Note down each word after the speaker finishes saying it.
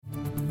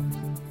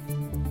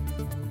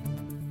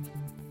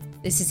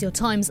This is your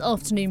Times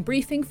afternoon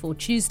briefing for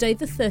Tuesday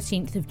the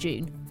 13th of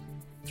June.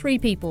 3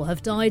 people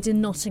have died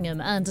in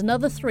Nottingham and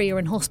another 3 are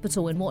in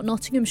hospital in what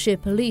Nottinghamshire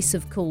police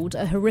have called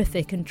a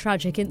horrific and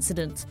tragic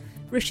incident.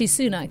 Rishi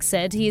Sunak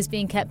said he is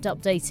being kept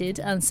updated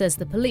and says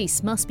the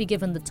police must be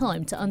given the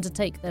time to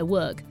undertake their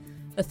work.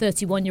 A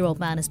 31-year-old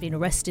man has been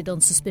arrested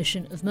on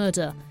suspicion of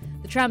murder.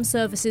 The tram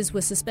services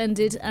were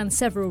suspended and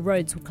several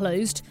roads were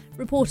closed.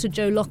 Reporter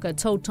Joe Locker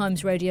told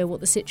Times Radio what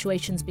the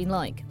situation's been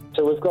like.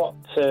 So we've got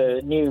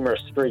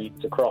numerous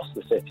streets across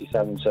the city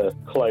centre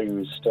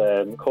closed,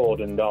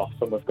 cordoned off,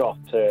 and we've got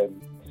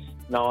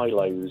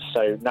NILOs,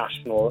 so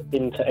National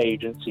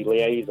Interagency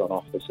Liaison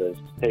Officers,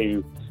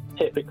 who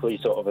typically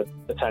sort of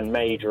attend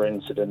major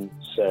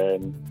incidents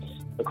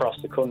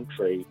across the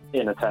country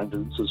in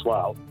attendance as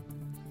well.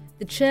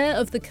 The chair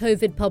of the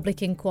COVID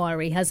public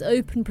inquiry has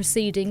opened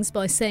proceedings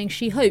by saying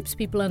she hopes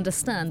people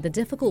understand the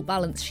difficult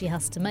balance she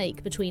has to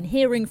make between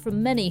hearing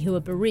from many who are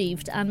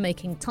bereaved and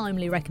making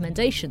timely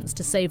recommendations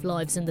to save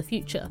lives in the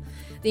future.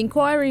 The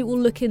inquiry will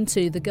look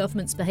into the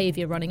government's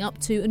behaviour running up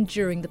to and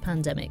during the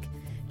pandemic.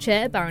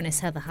 Chair Baroness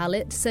Heather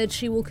Hallett said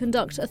she will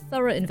conduct a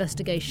thorough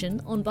investigation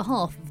on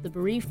behalf of the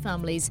bereaved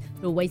families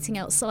who are waiting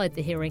outside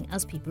the hearing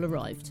as people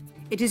arrived.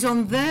 It is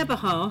on their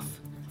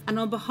behalf and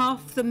on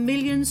behalf of the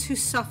millions who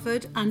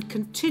suffered and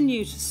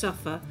continue to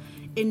suffer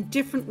in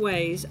different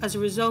ways as a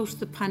result of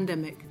the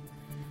pandemic,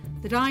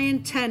 that I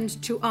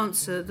intend to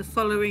answer the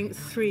following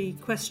 3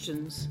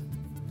 questions.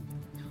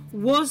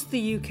 Was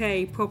the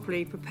UK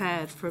properly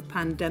prepared for a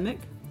pandemic?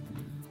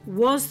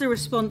 Was the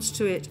response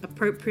to it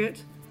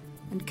appropriate?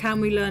 And can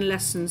we learn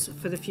lessons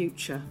for the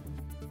future?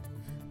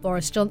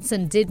 Boris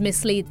Johnson did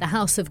mislead the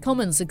House of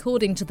Commons,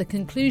 according to the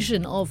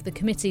conclusion of the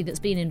committee that's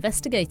been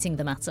investigating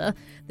the matter.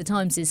 The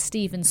Times'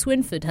 Stephen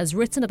Swinford has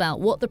written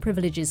about what the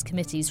Privileges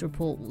Committee's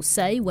report will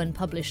say when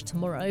published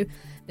tomorrow.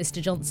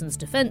 Mr Johnson's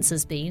defence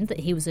has been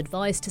that he was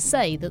advised to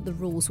say that the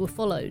rules were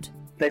followed.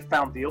 They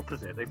found the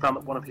opposite. They found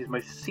that one of his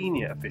most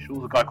senior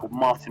officials, a guy called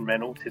Martin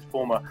Reynolds, his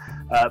former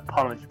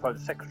Parliamentary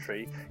Private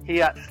Secretary,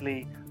 he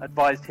actually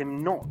advised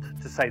him not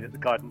to say that the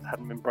guidance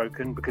hadn't been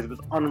broken because it was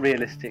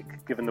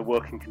unrealistic given the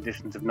working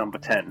conditions of Number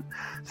 10.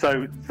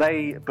 So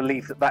they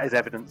believe that that is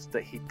evidence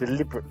that he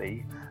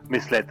deliberately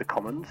misled the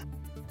Commons.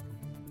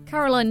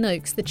 Caroline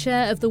Noakes, the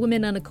chair of the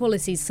Women and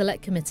Equality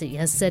Select Committee,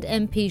 has said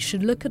MPs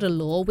should look at a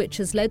law which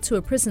has led to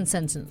a prison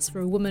sentence for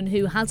a woman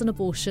who had an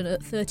abortion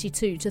at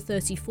 32 to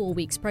 34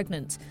 weeks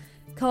pregnant.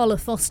 Carla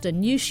Foster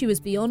knew she was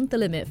beyond the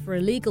limit for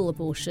a legal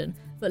abortion,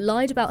 but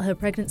lied about her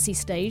pregnancy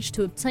stage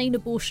to obtain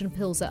abortion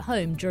pills at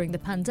home during the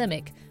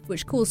pandemic,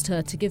 which caused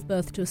her to give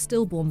birth to a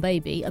stillborn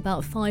baby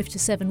about 5 to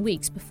 7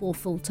 weeks before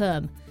full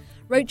term.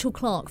 Rachel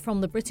Clark from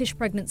the British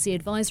Pregnancy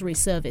Advisory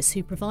Service,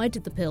 who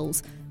provided the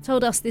pills,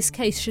 told us this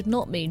case should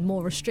not mean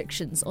more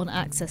restrictions on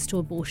access to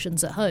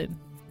abortions at home.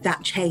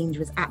 That change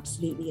was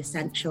absolutely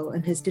essential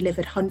and has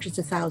delivered hundreds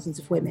of thousands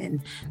of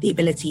women the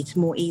ability to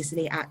more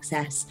easily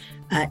access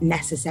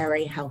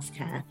necessary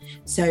healthcare.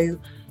 So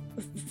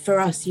for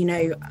us,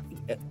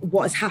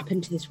 what has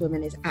happened to this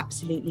woman is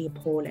absolutely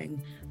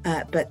appalling,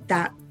 but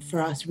that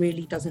for us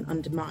really doesn't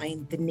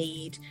undermine the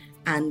need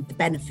and the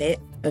benefit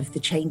of the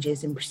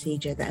changes in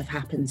procedure that have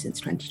happened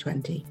since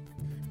 2020.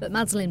 But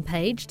Madeleine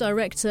Page,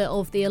 director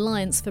of the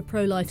Alliance for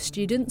Pro-Life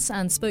Students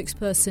and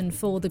spokesperson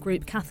for the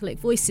group Catholic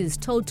Voices,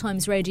 told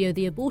Times Radio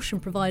the abortion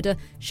provider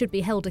should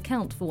be held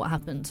account for what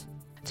happened.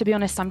 To be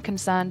honest, I'm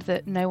concerned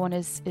that no one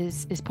is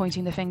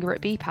pointing the finger at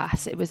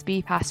BPAS. It was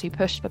BPAS who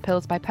pushed for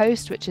pills by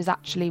post, which is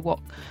actually what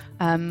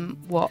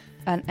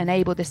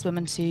enabled this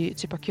woman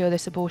to procure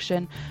this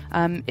abortion.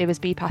 It was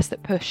BPAS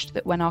that pushed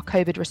that when our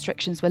COVID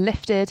restrictions were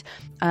lifted,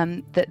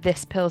 that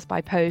this pills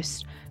by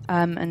post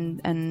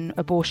and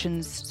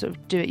abortions, sort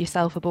of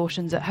do-it-yourself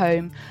abortions at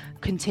home,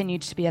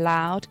 continued to be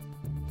allowed.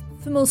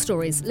 For more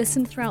stories,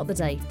 listen throughout the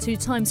day to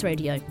Times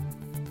Radio.